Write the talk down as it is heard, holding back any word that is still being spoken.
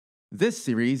This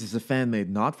series is a fan-made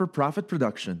not-for-profit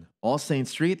production. All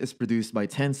Saints Street is produced by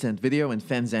Tencent Video and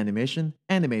FENZ Animation,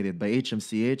 animated by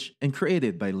HMCH, and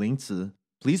created by Lingzi.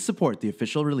 Please support the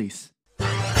official release.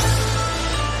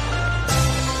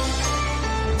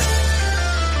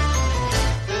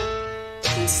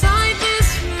 Inside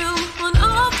this room, on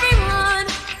everyone,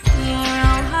 we are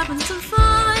all having some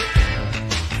fun.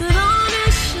 Put on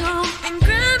a show and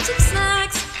grab some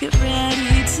snacks. Get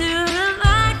ready to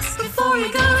relax before we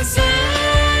go to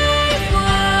save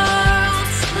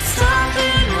worlds. Let's stop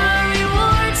and worry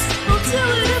warts. We'll do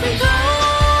it if we go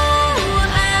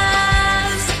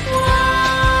as one.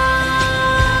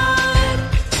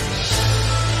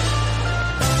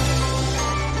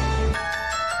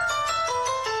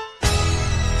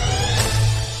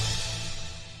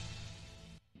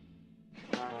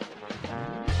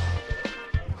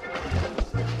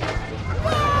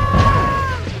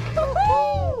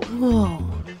 Whoa.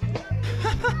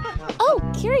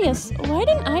 Oh, curious. Why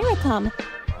didn't Ira come?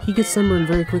 He gets sunburned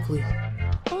very quickly.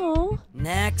 Oh.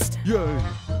 Next.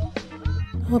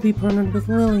 I'll be partnered with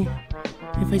Lily.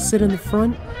 If I sit in the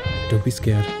front, don't be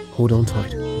scared. Hold on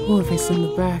tight. Or if I sit in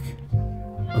the back,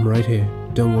 I'm right here.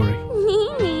 Don't worry.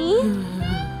 Mimi.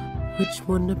 Which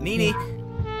one to Nini.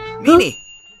 pick? Nini.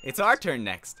 It's our turn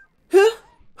next.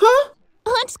 Huh?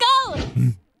 Let's go!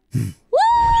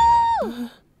 Woo!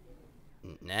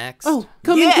 Next. Oh,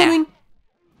 coming, Yeah. coming.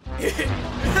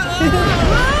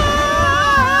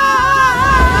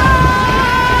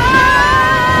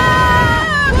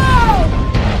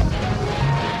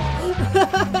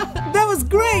 That was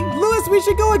great! Lewis, we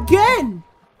should go again!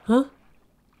 Huh?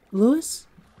 Lewis?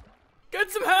 Get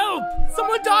some help!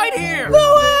 Someone died here!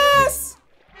 Lewis!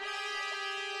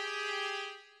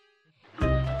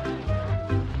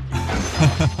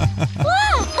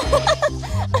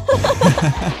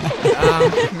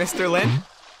 Mr. Lynn,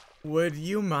 would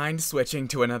you mind switching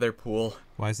to another pool?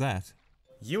 Why's that?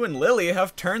 You and Lily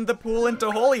have turned the pool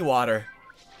into holy water.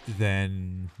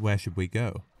 Then where should we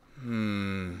go?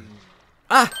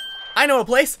 Ah, I know a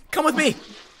place. Come with me.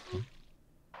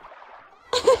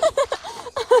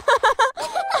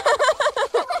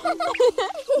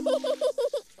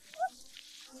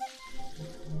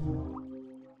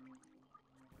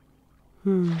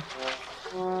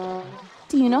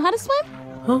 Do you know how to swim?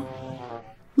 Huh?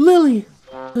 Lily!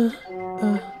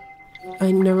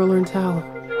 I never learned how.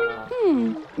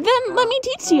 Then let me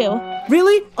teach you.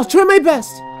 Really? I'll try my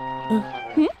best!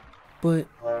 But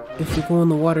if we go in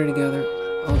the water together,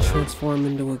 I'll transform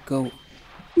into a goat.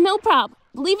 No prob.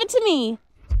 Leave it to me.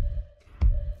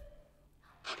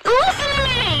 Listen to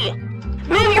me!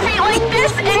 Move your feet like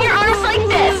this and your arms like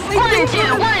this. 1 and 2,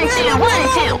 1 and 2, 1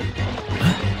 and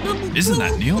 2. Isn't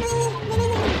that Neil?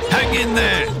 Hang in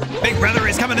there! Big brother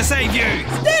is coming to save you!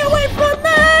 Stay away from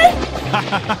me!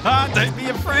 Don't be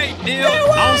afraid, Neil!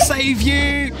 I'll save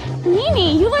you!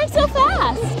 Mimi, you learned so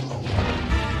fast.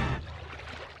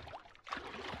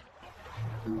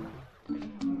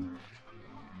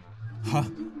 Huh?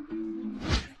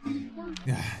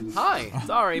 Hi.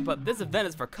 Sorry, but this event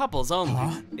is for couples only.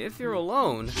 Huh? If you're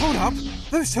alone. Hold up!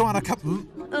 Those two aren't a couple.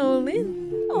 Oh,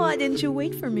 Lynn, why didn't you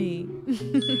wait for me?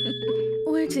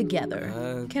 We're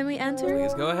together. Can we enter?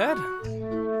 Please go ahead.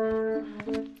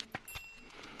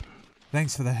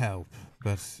 Thanks for the help,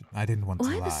 but I didn't want to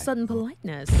Why lie. the sudden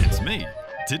politeness? It's me.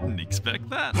 Didn't expect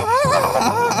that.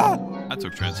 I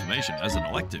took transformation as an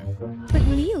elective. But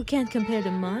Neil can't compare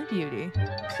to my beauty.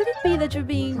 Could it be that you're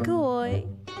being coy?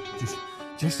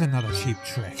 Just another cheap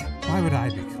trick. Why would I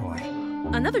be coy?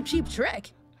 Another cheap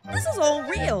trick? This is all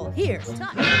real. Here,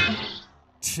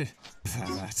 touch.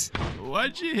 Pervert.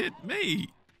 Why'd you hit me?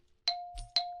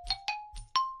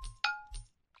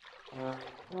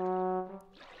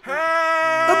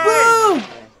 Abu!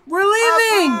 We're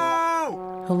leaving!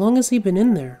 How long has he been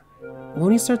in there?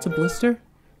 Won't he start to blister?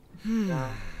 He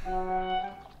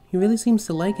really seems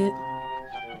to like it.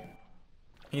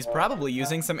 He's probably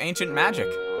using some ancient magic.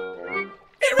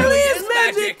 It really is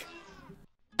magic!